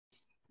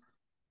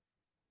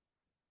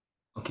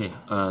Okey,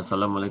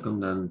 Assalamualaikum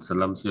dan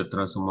salam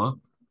sejahtera semua.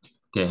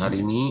 Okey,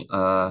 hari ini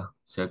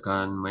saya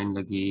akan main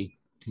lagi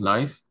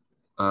live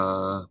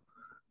uh,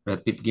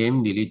 rapid game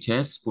di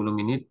Lichess 10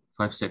 minit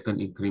 5 second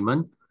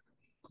increment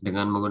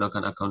dengan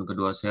menggunakan akaun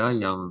kedua saya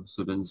yang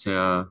student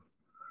saya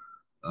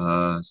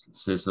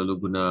selalu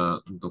guna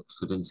untuk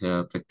student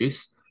saya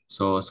praktis.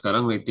 So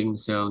sekarang rating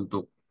saya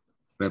untuk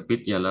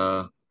rapid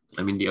ialah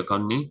di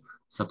account ni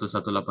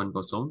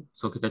 1180.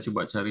 So kita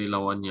cuba cari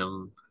lawan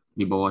yang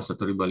di bawah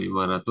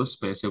 1500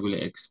 supaya saya boleh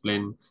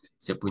explain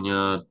saya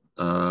punya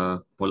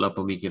pola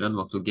pemikiran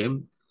waktu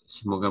game.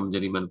 Semoga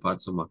menjadi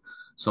manfaat semua.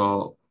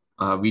 So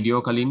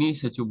video kali ini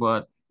saya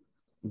cuba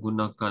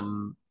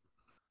gunakan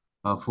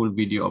full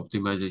video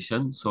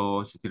optimization.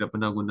 So saya tidak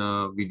pernah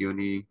guna video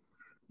ni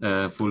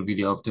full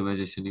video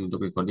optimization ni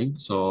untuk recording.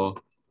 So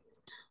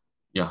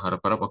ya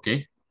harap-harap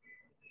okey.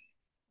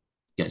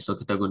 Ya, so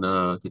kita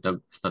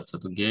start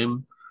satu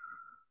game.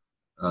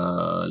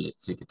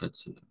 Let's say kita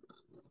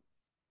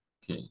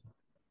okay,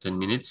 10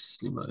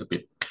 minutes, 5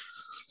 repeat.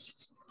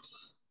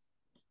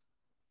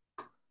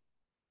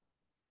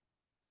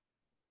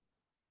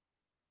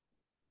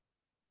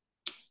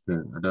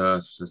 Okay, ada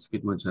susah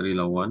sikit mencari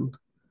lawan.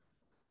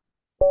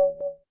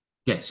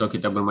 Okay, so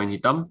kita bermain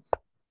hitam.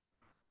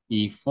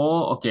 E4,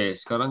 okay,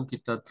 sekarang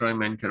kita try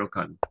main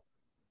Kann.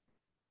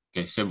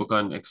 Okay, saya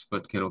bukan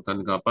expert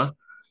Kann ke apa,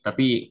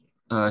 tapi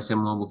saya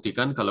mau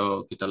buktikan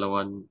kalau kita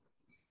lawan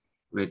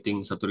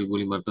rating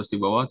 1500 di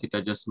bawah, kita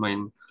just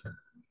main,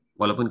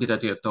 walaupun kita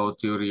tidak tahu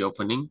teori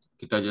opening,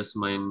 kita just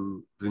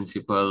main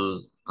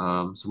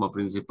semua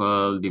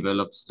prinsipal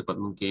develop secepat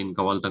mungkin,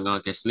 kawal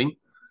tengah, castling,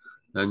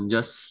 dan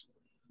just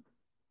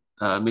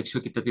make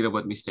sure kita tidak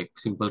buat mistake,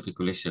 simple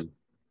calculation.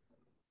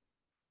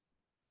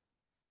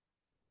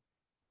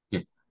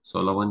 Okay.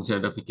 So lawan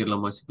saya ada fikir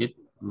lama sikit,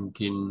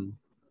 mungkin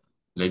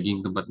lagging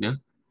tempatnya.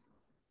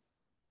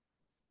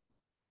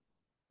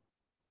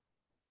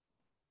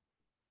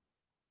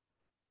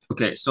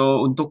 Okay,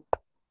 so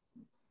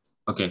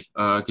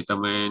kita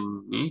main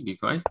ni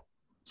D5.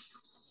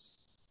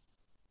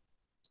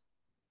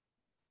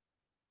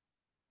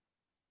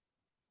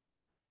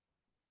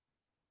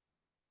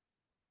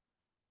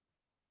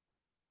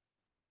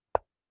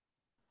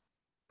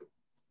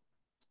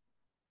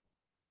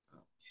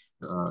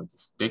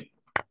 Just take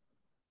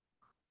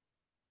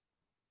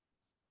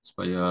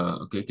supaya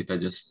kita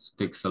just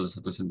take salah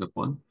satu center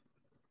pawn.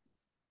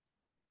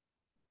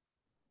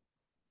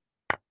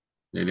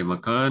 Jadi dia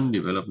makan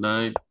develop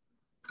knight.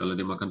 Kalau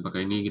dia makan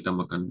pakai ini, kita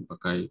makan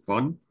pakai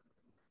pawn.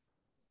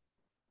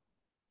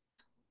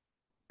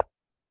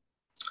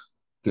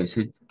 Okay,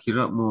 saya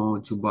kira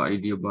mau cuba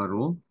idea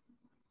baru.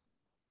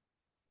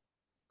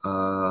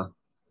 Uh,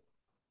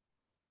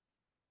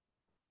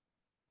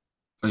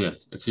 oh ya,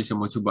 actually saya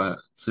mau cuba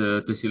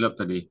tersilap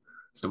tadi.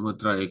 Saya mau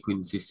try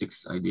Queen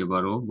C6 idea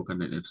baru, bukan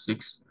Knight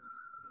F6.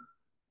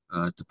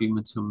 Tapi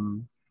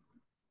macam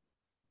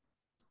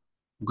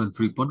bukan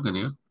free pawn kan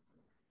ya?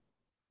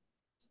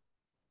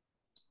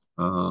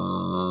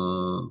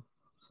 Uh,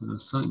 saya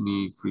rasa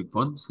ini free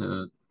pawn.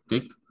 Saya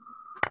take.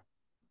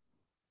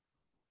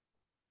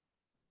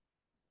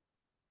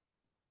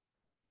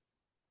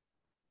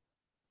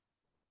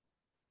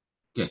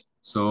 Okay,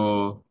 so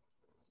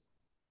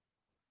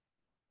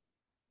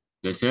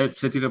ya saya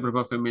tidak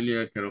berapa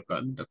familiar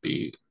kerokan,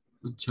 tapi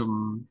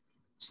macam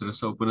saya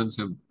rasa opponent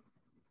saya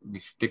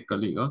mistake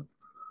kali ya.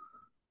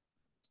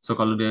 So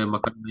kalau dia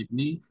makan knight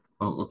ni,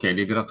 oh okay,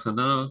 dia gerak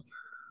sana.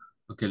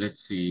 Okay,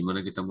 let's see mana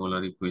kita mau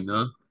lari queen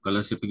ah.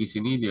 Kalau saya pergi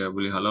sini dia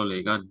boleh halau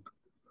lagi kan.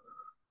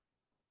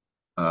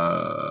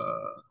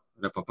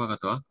 Ada apa-apa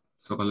kata ah.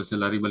 So kalau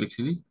saya lari balik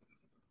sini,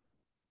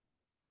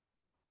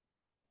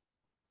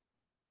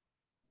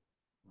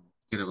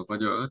 kira apa-apa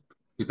juga kan.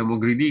 Kita mau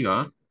greedy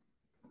kah?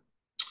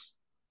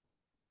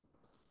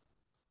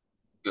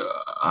 Ya,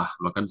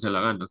 makan saya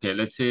lah kan. Okay,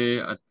 let's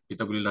say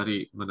kita boleh lari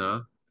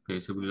mana?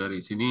 Okay, saya boleh lari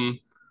sini.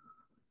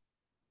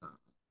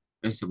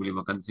 Saya boleh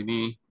makan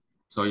sini.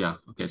 So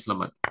ya, okay,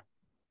 selamat.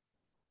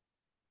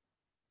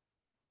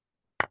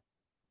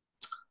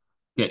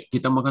 Okay,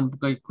 kita makan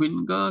pakai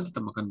queen kah? Kita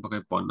makan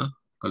pakai pawn lah.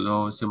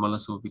 Kalau saya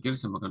malas mau pikir,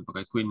 saya makan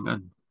pakai queen kan.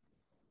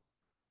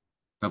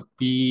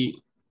 Tapi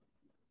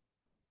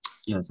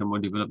ya, saya mau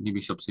develop di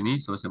bishop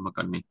sini, so saya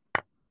makan nih.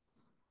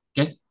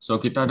 Okay, so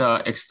kita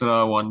ada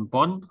extra one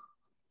pawn.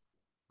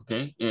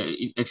 Okay,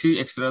 actually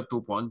extra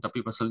two pawn,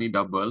 tapi pasal ni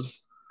double,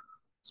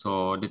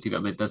 so dia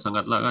tidak meta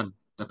sangat lah kan.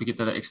 Tapi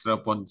kita ada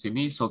extra pawn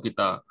sini, so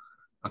kita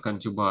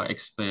akan cuba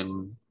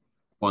expand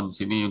pawn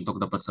sini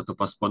untuk dapat satu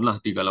pas pawn lah,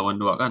 3 lawan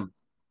 2 kan.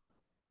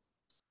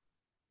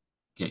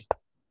 Okay.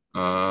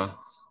 Uh,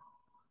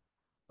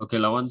 Oke,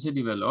 lawan saya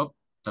develop,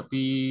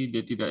 tapi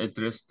dia tidak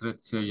address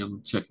threat saya yang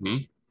check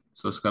nih.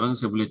 So, sekarang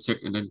saya boleh check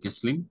and then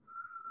castling.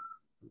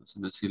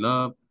 Sudah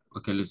silap.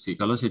 Oke, let's see.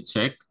 Kalau saya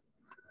check,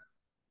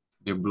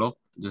 dia block,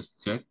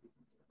 just check.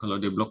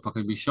 Kalau dia block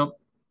pakai bishop,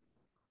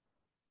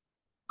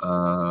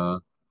 uh,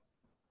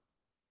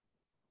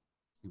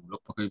 dia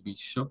block pakai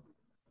bishop,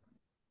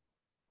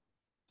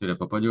 tidak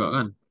apa-apa juga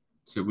kan.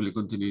 Saya boleh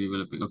continue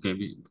developing. Oke,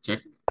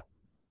 check.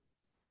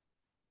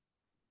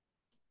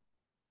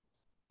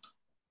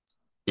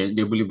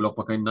 Dia boleh block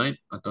pakai knight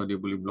atau dia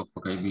boleh block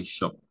pakai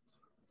bishop.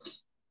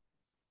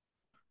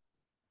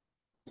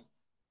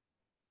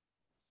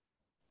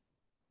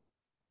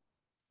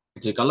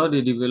 Okay, kalau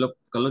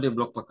dia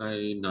block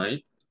pakai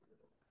knight,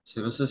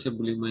 saya rasa saya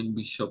boleh main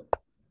bishop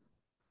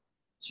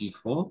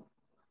G4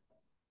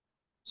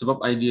 sebab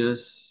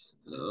ideas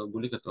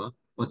boleh kata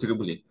oh tidak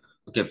boleh.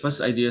 Okay,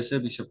 first idea saya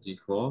bishop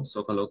G4.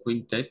 So kalau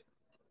queen take,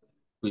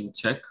 queen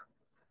check,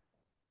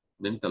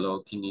 dan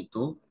kalau king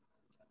itu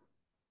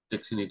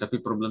take sini.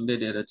 Tapi problem dia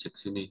ada check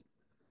sini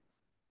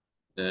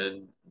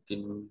dan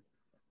mungkin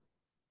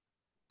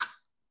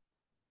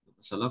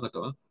masalah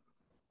kata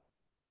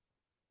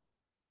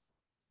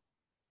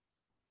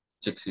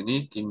check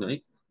sini, king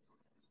naik,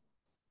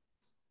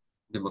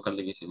 dia makan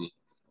lagi sini.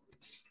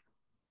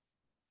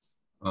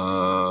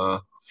 Uh,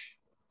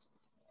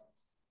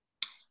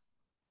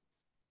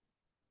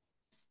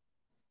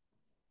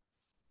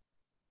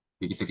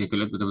 kita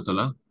calculate betul-betul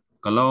lah.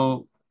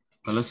 Kalau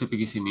kalau saya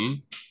pergi sini,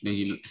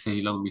 saya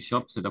hilang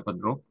bishop, saya dapat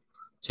draw,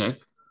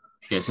 check.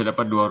 Okay, saya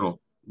dapat dua row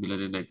bila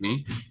dia naik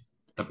ni.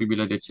 Tapi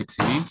bila dia check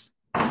sini,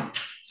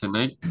 saya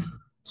naik.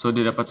 So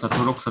dia dapat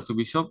satu rook, satu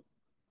bishop,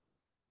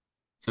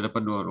 saya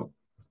dapat dua row.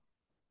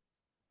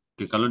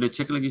 Okay, kalau dia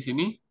check lagi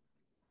sini,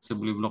 saya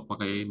boleh block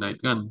pakai knight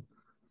kan.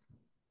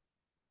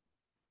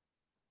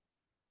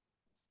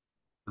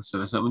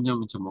 Saya rasa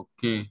macam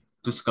okay.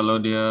 Terus kalau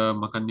dia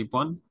makan di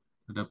pawn,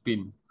 ada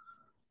pin.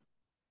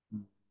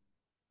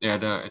 Dia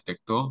ada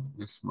attack to,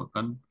 yes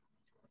makan.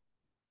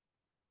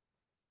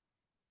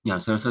 Ya,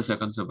 saya rasa saya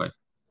akan survive.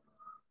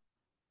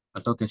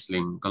 Atau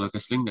castling. Kalau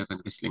castling, dia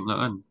akan castling lah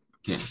kan.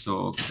 Okay,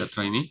 so kita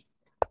try ni.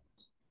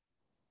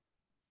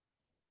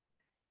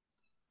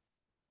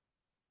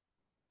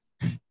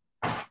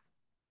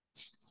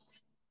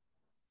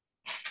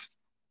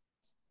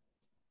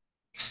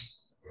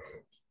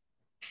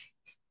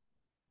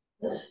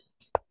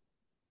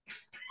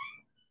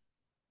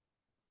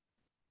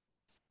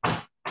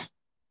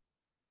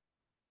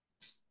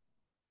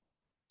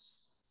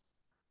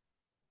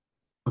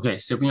 Okay,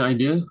 saya punya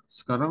idea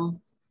sekarang,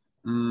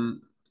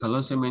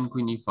 kalau saya main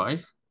Queen E5,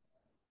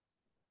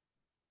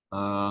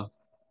 uh,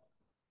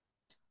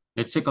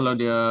 let's say kalau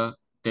dia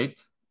take,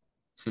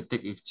 saya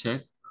take if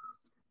check,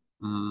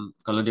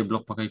 kalau dia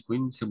block pakai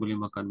Queen, saya boleh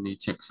makan ni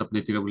check, sebab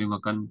dia tidak boleh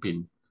makan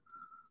pin.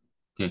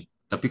 Okay,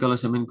 tapi kalau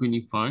saya main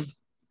Queen E5,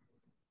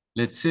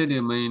 let's say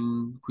dia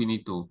main Queen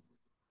itu,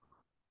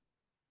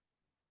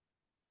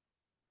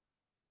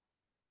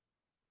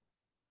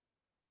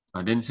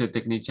 then saya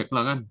take ni check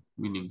lah kan,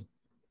 winning.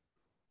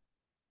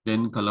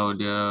 Then kalau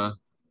dia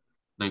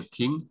naik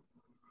King,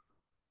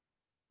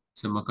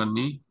 saya makan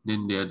ni,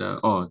 then dia ada,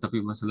 oh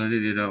tapi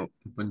masalahnya dia ada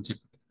open check,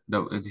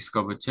 ada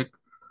discover check,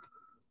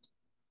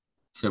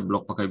 saya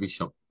block pakai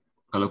bishop.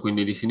 Kalau queen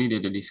dia di sini,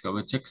 dia ada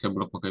discover check, saya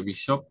block pakai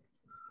bishop,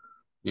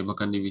 dia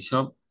makan di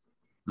bishop,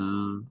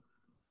 hmm,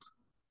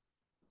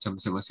 macam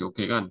saya masih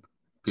oke kan.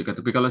 Oke,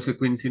 tapi kalau saya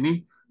queen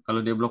sini,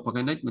 kalau dia block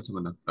pakai knight, macam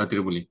mana? Ah,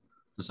 tidak boleh.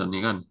 Pesan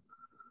ni kan.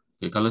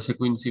 Oke, kalau saya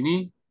queen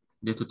sini,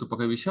 dia tutup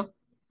pakai bishop.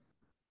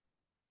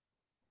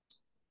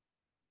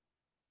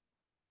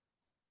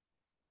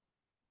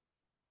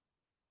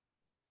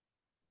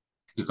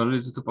 Oke, kalau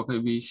dia tutup pakai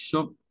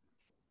bishop,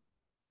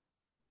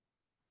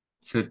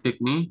 saya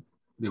take ni,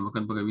 dia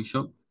makan pakai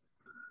bishop,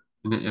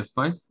 ini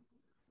F5,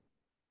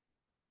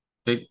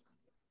 take,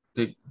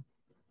 take,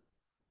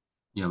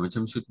 ya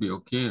macam should be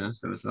okay ya,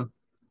 saya rasa.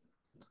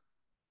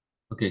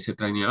 Oke, saya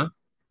try ni ya.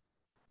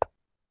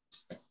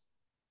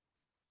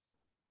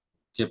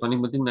 Oke, paling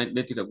penting knight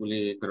dia tidak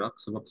boleh gerak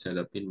sebab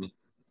saya ada pin ni.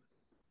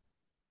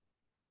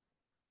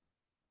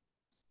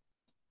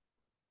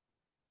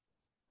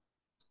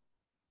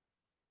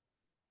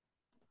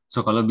 So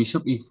kalau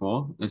bishop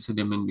E4, let's say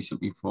dia main bishop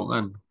E4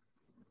 kan.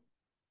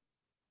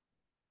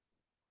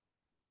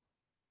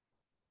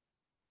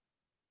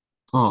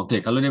 Oh, oke,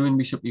 kalau dia main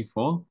bishop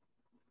E4,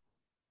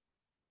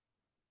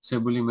 saya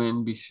boleh main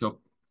bishop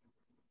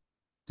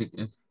take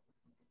F.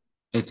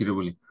 Tidak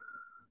boleh.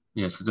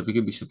 Ya, saya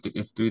terfikir bishop take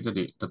F3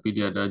 tadi, tapi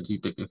dia ada G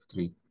take F3.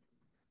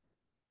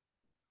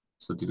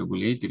 So tidak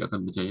boleh, tidak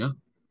akan berjaya.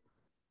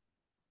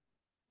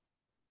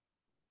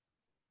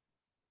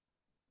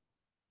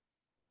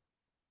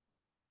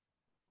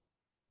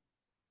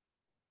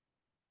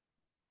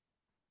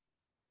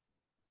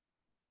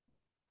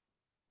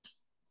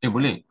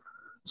 Boleh.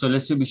 So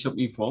let's say bishop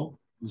E4,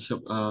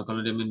 kalau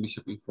dia main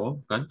bishop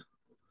E4 kan,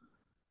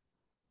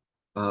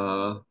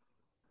 uh,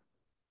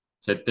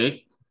 saya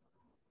take,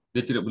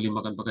 dia tidak boleh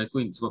makan pakai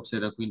queen sebab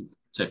saya ada queen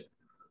check.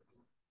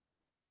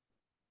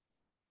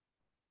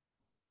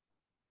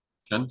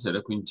 Kan, saya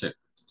ada queen check.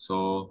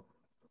 So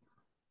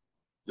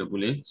tidak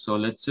boleh. So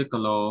let's say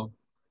kalau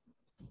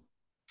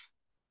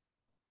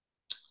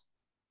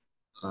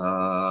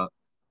uh,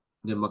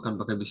 dia makan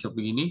pakai bishop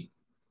begini,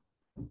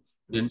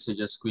 then saya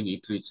just queen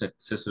E3 check.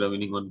 Saya sudah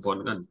winning one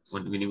pawn kan,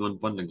 winning one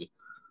pawn lagi.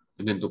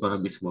 Dan tukar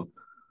habis semua.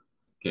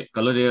 Okay,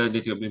 kalau dia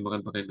tidak boleh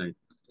makan pakai knight.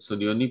 So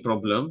the only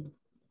problem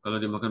kalau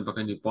dia makan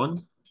pakai ni pawn,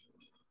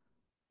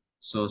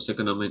 so saya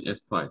kena main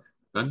F5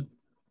 kan?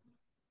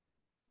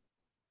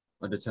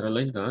 Ada cara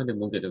lain kah dia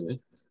mau get away?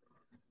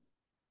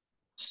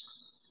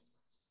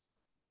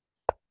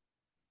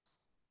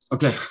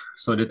 Okay,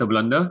 so data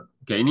Belanda.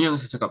 Okay, ini yang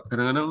saya cakap.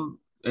 Kadang-kadang,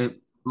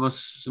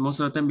 most of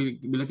the time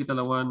bila kita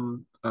lawan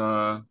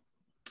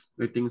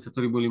rating 1,500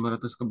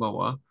 ke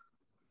bawah,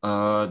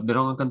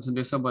 dorang akan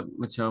sentiasa buat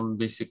macam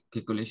basic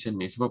calculation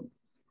ni. Sebab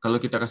kalau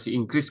kita kasih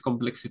increase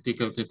complexity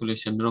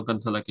calculation, dorang akan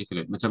salah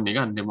calculate. Macam ni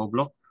kan, dia mau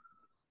block,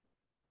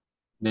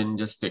 then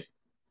just take.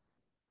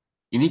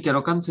 Ini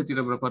kira kan saya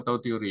tidak berapa tahu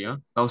teori ya,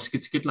 tahu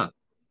sikit-sikit lah.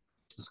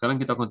 Sekarang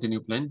kita continue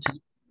plan.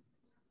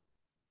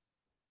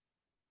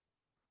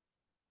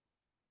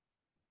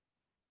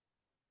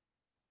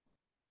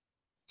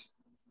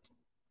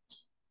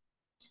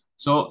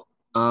 So,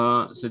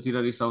 saya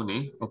tidak risau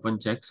nih,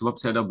 open check, sebab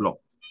saya ada block.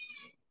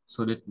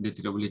 So, dia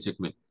tidak boleh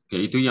checkmate.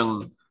 Okay, itu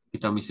yang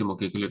kita mesti mau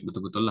calculate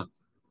betul-betul lah.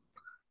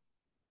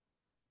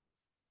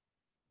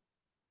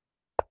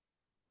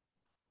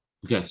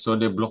 Okay, so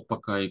dia block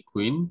pakai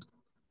queen.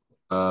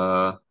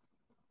 Uh,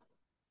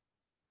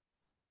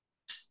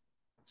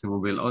 saya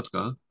mau bail out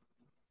kah?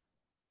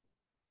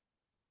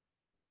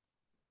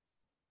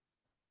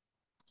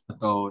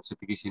 Atau saya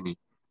pergi sini?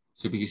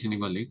 Saya pergi sini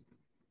balik.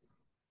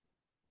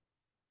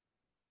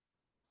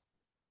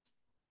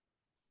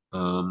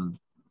 Um,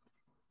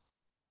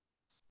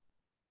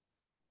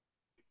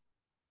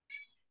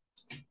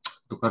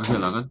 tukar saya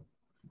lah kan?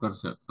 Tukar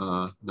saya.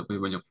 Tidak perlu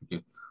banyak fikir.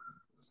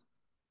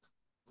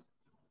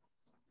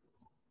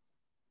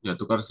 Ya,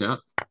 tukar saya.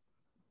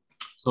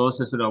 So,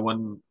 saya sudah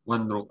one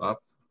row up.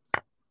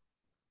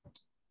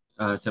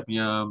 Saya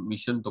punya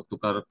mission untuk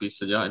tukar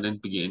piece saja, and then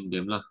pergi end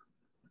game lah.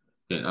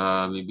 Okay,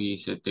 maybe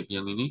saya take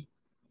yang ini.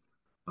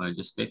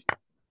 Just take.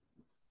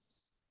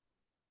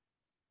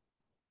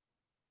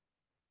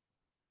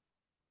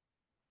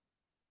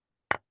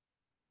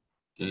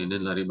 Okay, and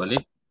then lari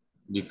balik.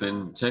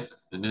 Defend check.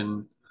 And then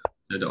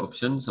saya ada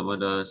option sama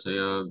ada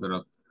saya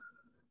gerak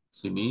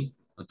sini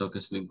atau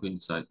castling queen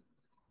side.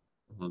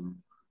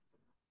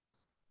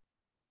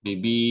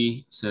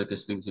 Maybe saya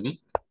castling sini.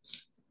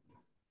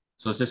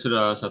 So, saya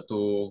sudah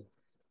satu,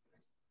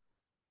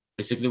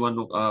 basically one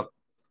look up.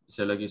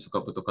 Saya lagi suka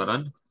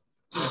pertukaran.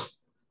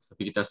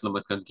 Tapi kita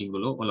selamatkan king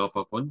dulu, walau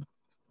apapun.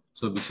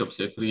 So, bishop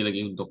saya free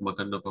lagi untuk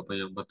makan apa-apa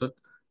yang patut.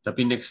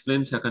 Tapi next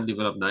plan saya akan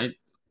develop knight.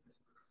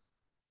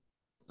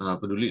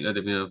 Peduli lah dia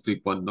punya free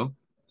pawn tu.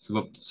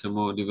 Sebab saya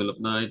mau develop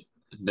knight.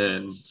 And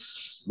then,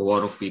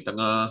 bawa rook di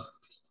tengah.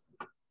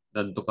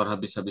 Dan tukar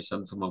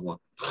habis-habisan semua buah.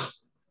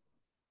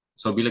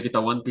 So, bila kita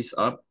one piece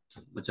up,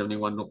 macam ni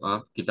one look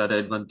up, kita ada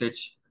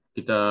advantage.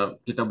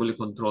 Kita boleh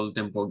control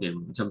tempo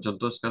game. Macam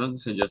contoh sekarang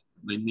saya just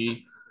main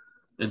ni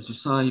dan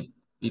susah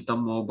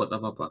hitam mau buat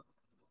apa-apa.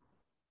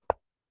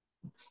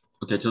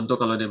 Oke, contoh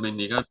kalau dia main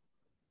ni kan,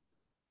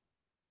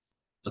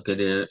 oke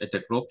dia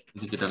attack rock,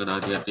 jadi kita kena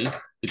hati-hati.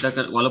 Kita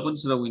akan, walaupun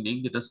sudah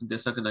winning, kita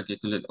sentiasa kena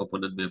calculate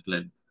opponent punya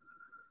plan.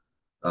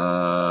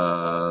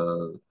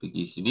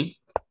 Pergi sini,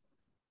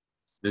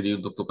 jadi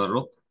untuk tukar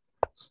rock,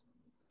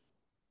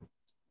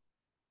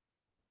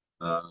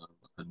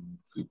 makan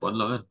free pawn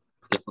lah kan.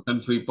 Oke, makan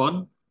free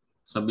pawn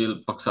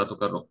sambil paksa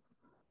tukar rock.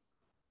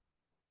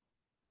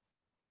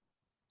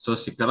 So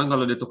sekarang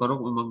kalau dia tukar rock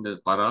memang dia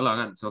parah lah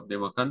kan, sebab dia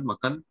makan,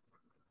 makan.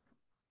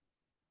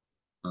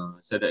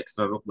 Saya ada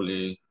extra rock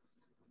boleh,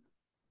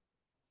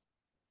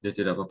 dia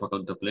tidak apa-apa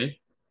counterplay.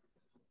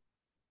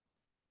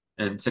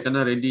 And saya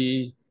kena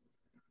ready,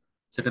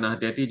 saya kena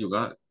hati-hati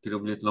juga,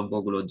 tidak boleh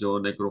terlampau gelojo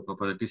naik rock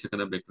apa nanti saya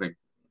kena back rank.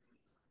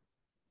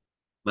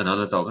 Mana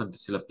ada tahu kan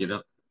tersilap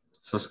kira.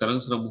 So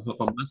sekarang sudah mau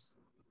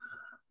 18.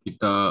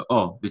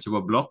 Dia coba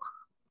block.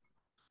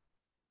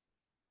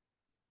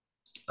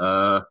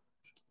 Uh,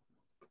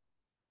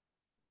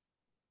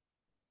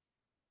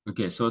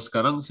 okay, so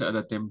sekarang saya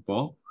ada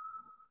tempo.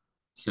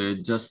 Saya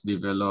just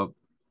develop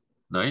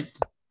knight,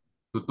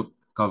 tutup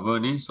cover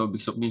ni, so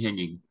bishop ni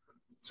hanging.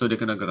 So dia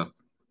kena gerak.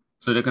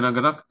 So dia kena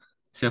gerak,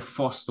 saya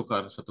force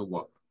tukar satu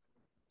buah.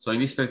 So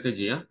ini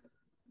strategi ya.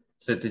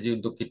 Strategi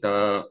untuk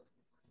kita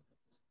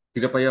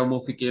tidak payah mau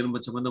fikir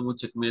macam mana mau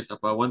checkmate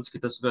apa. Once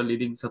kita sudah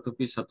leading satu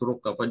piece, satu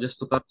rook apa, just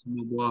tukar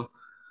semua buah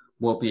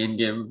buah PN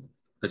game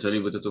kecuali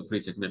betul-betul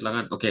free checkmate lah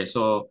kan. Okay,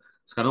 so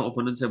sekarang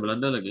opponent saya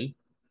Belanda lagi.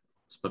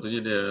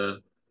 Sepatutnya dia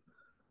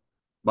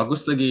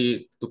bagus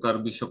lagi tukar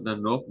bishop dan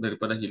rook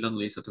daripada hilang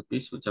lagi satu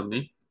piece macam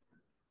ni.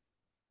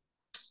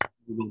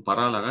 Belum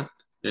parah lah kan.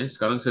 Okay,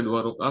 sekarang saya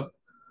dua rook up.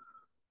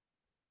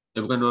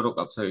 Bukan dua rook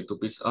up, sorry, two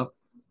piece up.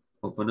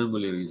 Opponent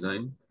boleh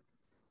resign.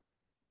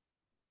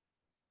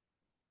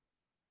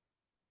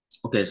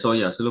 Okay, so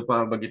ya, saya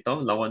lupa bagi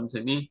tahu lawan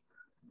saya ni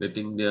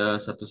rating dia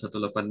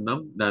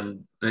 1186 dan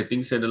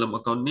rating saya dalam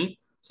account ni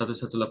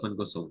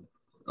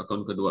 1180.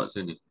 Account kedua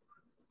saya ni.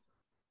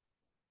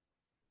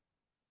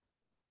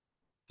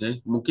 Okay,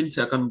 mungkin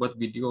saya akan buat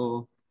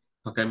video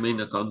pakai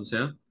main account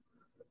saya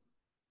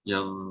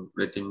yang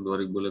rating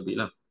 2000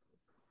 lebih lah.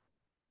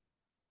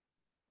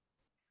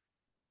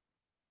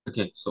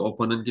 Okay, so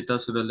opponent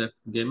kita sudah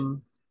left game.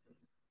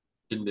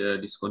 Mungkin dia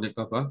disconnect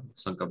apa,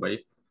 sangka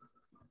baik.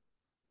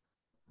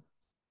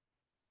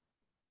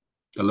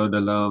 Kalau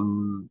dalam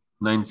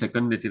 9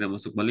 second dia tidak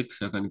masuk balik,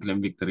 saya akan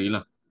claim victory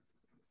lah.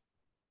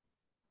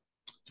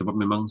 Sebab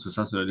memang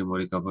susah sudah dia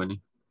mau recover ni.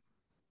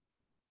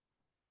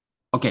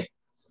 Okay,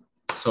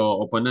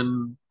 so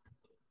opponent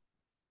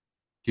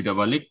tidak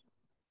balik.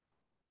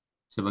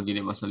 Saya bagi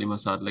dia masa 5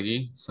 saat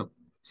lagi. Saya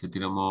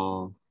tidak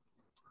mau.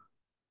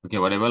 Okay,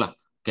 whatever lah.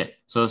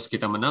 Okay, so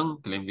kita menang,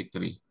 claim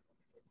victory.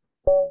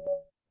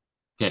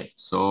 Okay,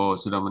 so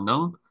sudah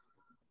menang.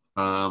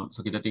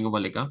 So kita tengok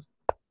balik ah.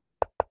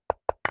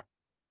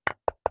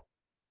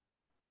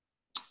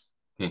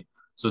 Okay,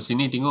 so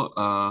sini tengok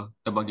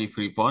terbagi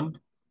free pawn.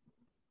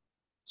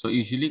 So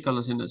usually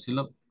kalau saya nak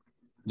silap,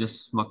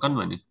 just makan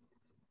mana?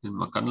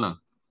 Makanlah.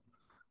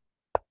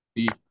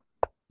 Tapi,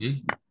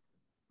 okay,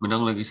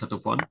 menang lagi satu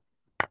pawn.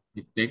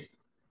 Di take.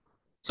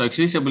 So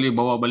actually saya boleh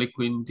bawa balik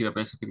queen, tidak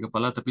payah sakit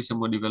kepala, tapi saya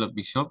mau develop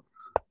bishop.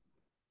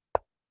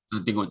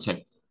 Tengok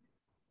check.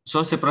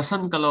 So saya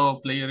perasan kalau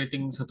player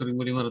rating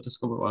 1500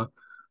 ke bawah,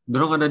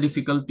 dorang ada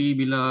difficulty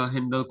bila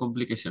handle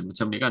complication.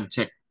 Macam ni kan,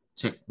 check,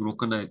 check,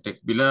 broken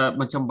attack. Bila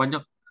macam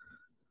banyak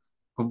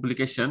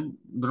complication,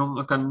 dorang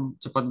akan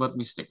cepat buat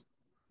mistake.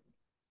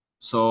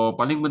 So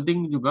paling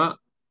penting juga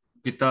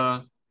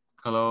kita,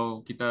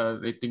 kalau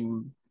kita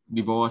rating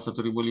di bawah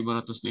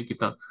 1500 ni,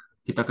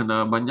 kita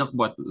kena banyak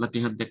buat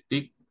latihan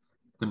taktik,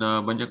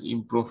 kena banyak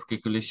improve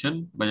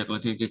calculation, banyak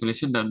latihan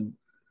calculation, dan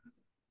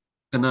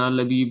kena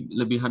lebih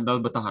lebih handal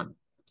bertahan.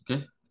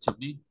 Okay, macam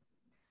ni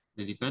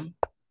dia defend.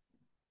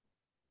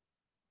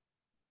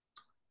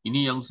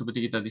 Ini yang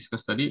seperti kita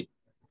discuss tadi.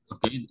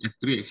 Okay,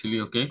 F3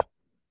 actually okay.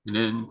 And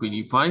then Queen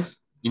E5.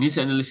 Ini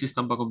saya analisis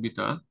tanpa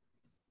komputer.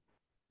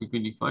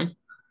 Queen E5.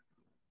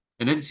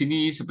 And then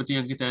sini seperti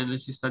yang kita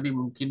analisis tadi,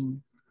 mungkin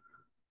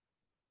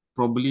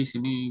probably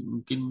sini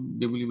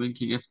mungkin dia boleh main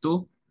King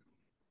F2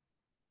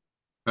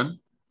 kan?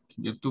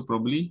 King F2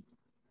 probably.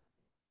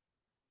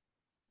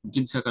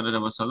 Mungkin saya akan ada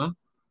masalah.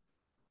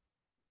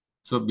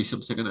 So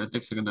Bishop saya kena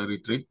attack, saya kena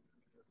retreat.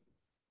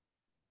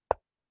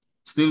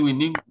 Still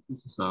winning.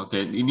 So,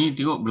 okay, ini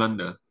tengok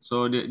blunder.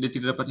 So dia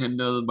tidak dapat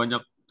handle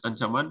banyak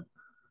ancaman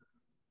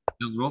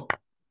yang rock.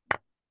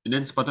 And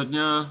then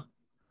sepatutnya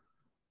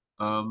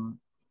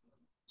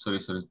sorry,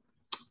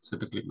 saya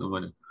terklik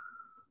nama dia.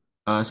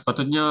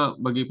 Sepatutnya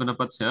bagi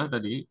pendapat saya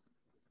tadi,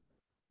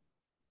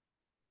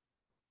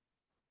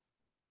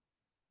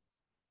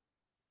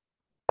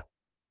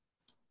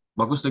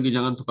 bagus lagi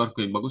jangan tukar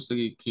queen, bagus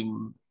lagi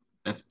king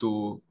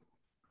F2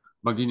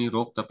 bagi ni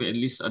rook, tapi at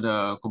least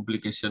ada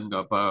complication ke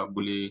apa,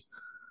 boleh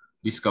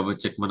discover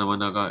check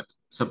mana-mana kak.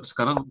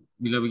 Sekarang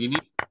bila begini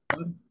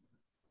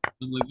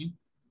lagi,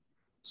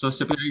 so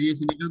saya punya idea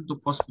sini kan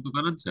untuk force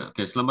pertukaran saya.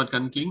 Okay,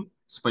 selamatkan king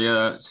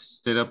supaya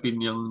sterapin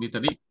yang ni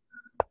tadi.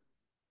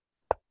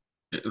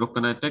 Rook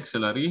kena attack,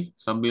 saya lari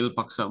sambil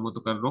paksa mau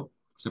tukar rook.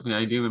 Saya punya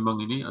idea memang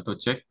ini, atau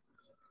check.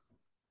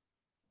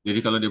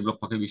 Jadi kalau dia blok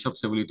pakai bishop,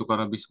 saya boleh tukar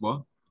habis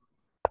bawah.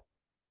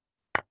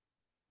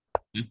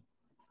 Okay.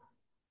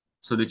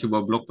 So dia coba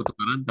blok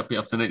pertukaran, tapi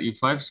after knight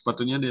e5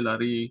 sepatutnya dia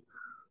lari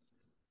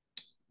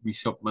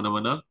bishop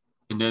mana-mana,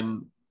 and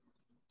then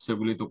saya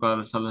boleh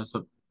tukar salah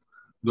satu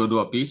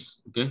dua-dua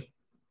piece. Okay,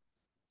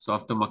 so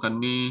after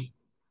makan ni,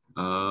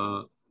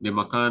 dia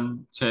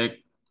makan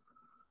check,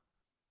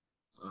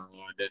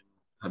 dan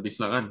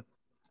habislah kan.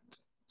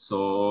 So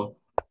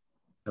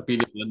tapi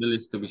dia bundle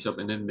is to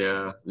bishop and then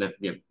dia left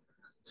game.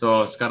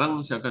 So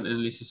sekarang saya akan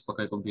analisis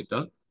pakai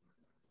komputer.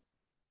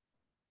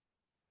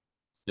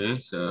 Okay,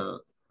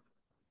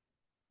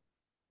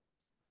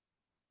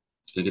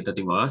 okay, kita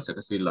tengok saya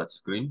kasih large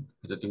screen,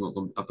 kita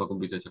tengok apa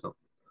komputer cakap.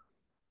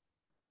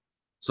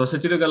 So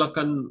saya tidak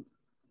galakkan,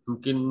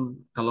 mungkin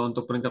kalau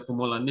untuk peringkat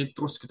permulaan ni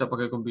terus kita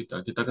pakai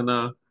komputer. Kita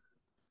kena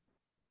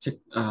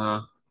cek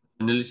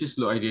analisis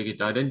dulu idea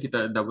kita, dan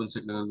kita double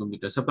check dengan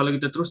komputer. So kalau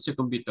kita terus cek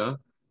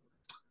komputer,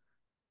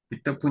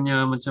 kita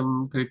punya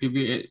macam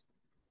creativity,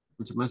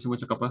 macam mana saya mau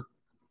cakap apa?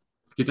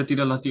 Kita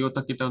tidak latih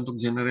otak kita untuk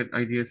generate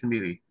idea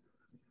sendiri.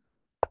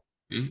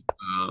 Okay.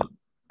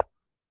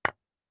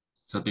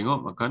 Saya tengok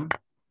makan.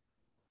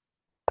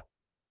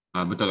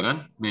 Betul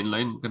kan?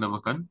 Mainline kena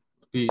makan.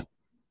 Tapi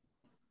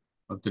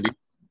after this,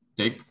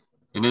 take.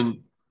 And then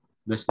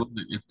best move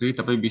F3,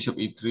 tapi bishop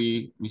E3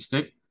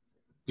 mistake.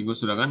 Tengok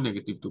sudah kan,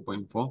 negative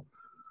 2.4.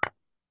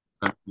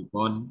 Kan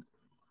pawn,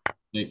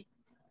 take.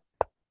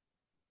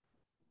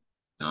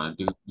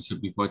 Tengok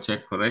bishop before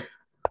check, correct.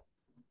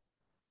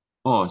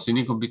 Oh,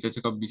 sini komputer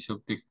cakap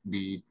bishop take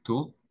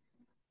B2.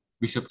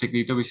 Bishop take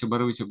B2, bishop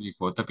baru bishop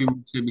G4. Tapi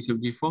saya bishop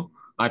G4.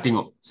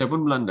 Tengok. Saya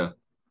pun belanda.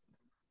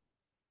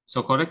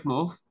 So, correct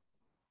move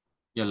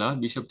ialah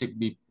bishop take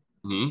B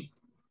ni.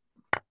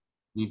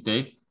 Ni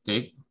take.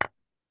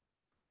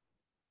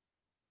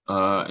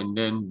 And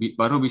then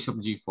baru bishop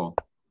G4.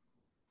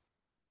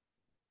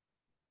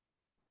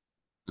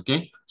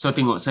 Okay. So,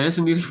 tengok. Saya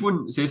sendiri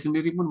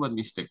pun buat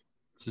mistake.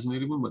 Saya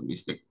sendiri pun buat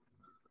mistake.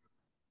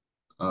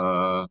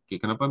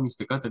 Okay, kenapa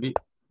mistake tadi?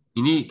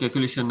 Ini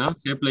calculation lah.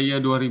 Saya player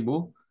 2000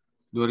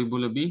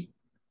 lebih,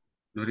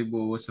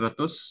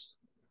 2100.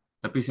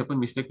 Tapi saya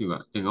pun mistake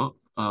juga. Tengok.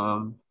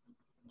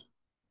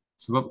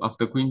 Sebab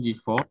after Queen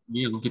G4, ini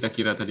yang kita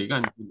kira tadi kan,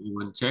 Queen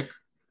E1 check,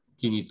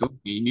 King itu.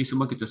 Okay, ini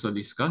semua kita sudah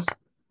discuss.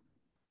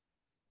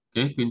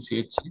 Okay, Queen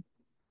CH,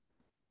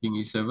 King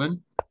E7,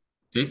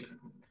 take,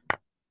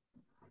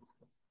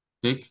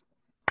 take.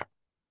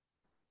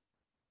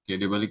 Okay,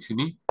 dia balik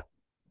sini.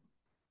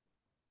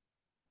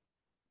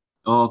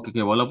 Oh, okay,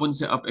 okay. Walaupun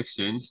saya up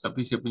exchange,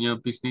 tapi saya punya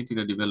piece ni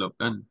tidak develop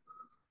kan.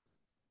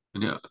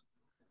 Ini,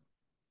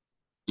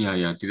 ya,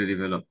 ya, tidak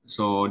develop.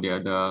 So, dia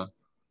ada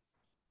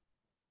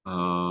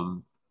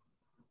um,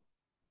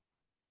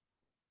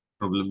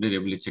 problem dia,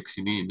 dia boleh check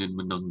sini dan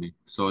menang nih.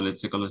 So,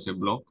 let's say kalau saya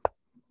block,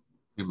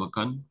 dia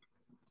makan.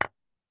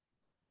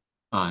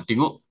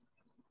 Tengok.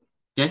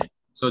 Okay.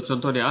 So,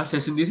 contoh dia, saya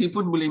sendiri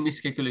pun boleh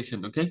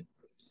miscalculation, okay?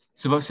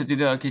 Sebab saya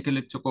tidak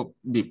calculate cukup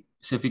deep.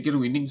 Saya fikir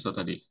winning so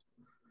tadi.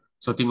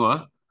 So,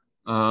 tengok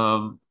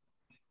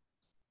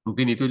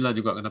mungkin itulah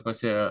juga kenapa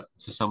saya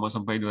susah mau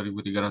sampai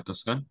 2.300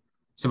 kan.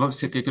 Sebab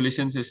saya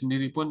calculation saya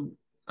sendiri pun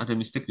ada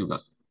mistake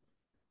juga.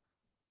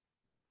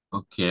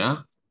 Okay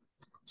ya.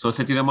 So,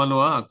 saya tidak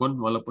malu akun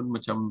walaupun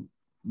macam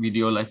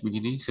video live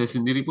begini. Saya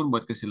sendiri pun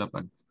buat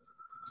kesilapan.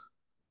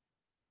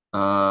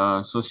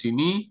 So,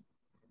 sini.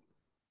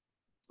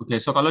 Okay,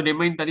 so kalau dia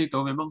main tadi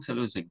tu memang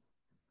saya losing.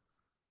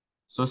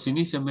 So,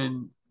 sini saya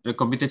main,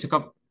 komputer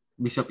cakap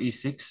Bishop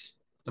E6,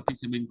 tapi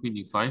saya main Queen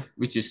E5,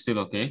 which is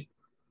still okay.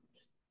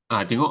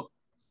 Tengok,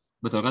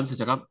 betul kan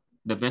saya cakap,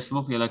 the best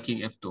move ialah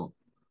King F2.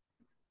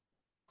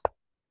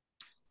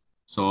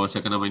 So,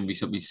 saya kena main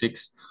Bishop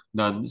E6,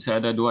 dan saya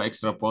ada dua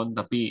extra pawn,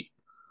 tapi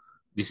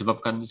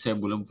disebabkan saya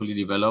belum fully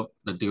develop,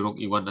 nanti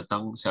Rook E1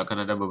 datang, saya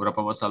akan ada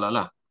beberapa masalah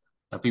lah.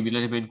 Tapi bila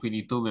dia main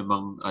Queen itu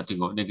memang,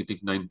 tengok, negative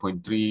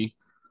 9.3,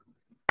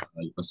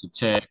 lepas tu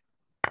check.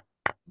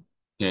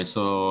 Okay,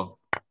 so,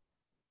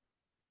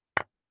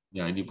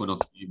 ya ini pun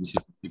okay,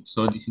 Bishop E6.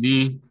 So, di sini,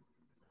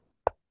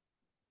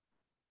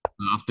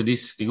 after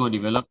this, tengok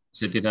develop,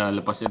 saya tidak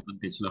lepas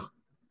advantage lah.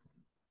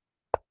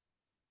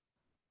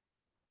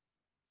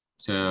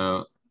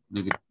 Saya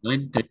negative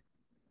 9, take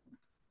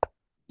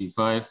D5,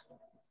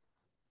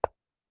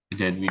 and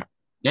then win.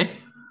 Okay,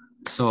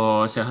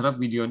 so saya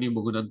harap video ini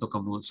berguna untuk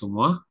kamu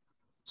semua.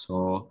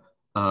 So,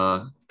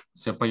 uh,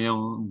 siapa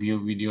yang view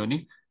video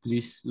ini,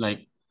 please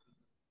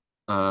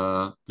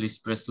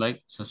press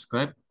like,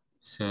 subscribe.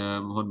 Saya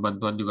mohon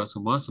bantuan juga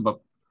semua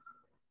sebab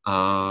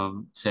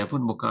saya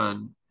pun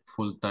bukan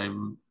full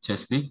time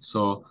chess nih.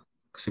 So,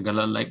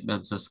 segala like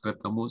dan subscribe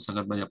kamu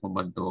sangat banyak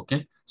membantu.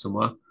 Oke,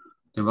 semua.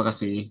 Terima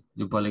kasih.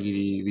 Jumpa lagi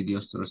di video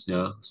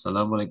seterusnya.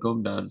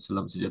 Assalamualaikum dan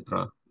salam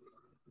sejahtera.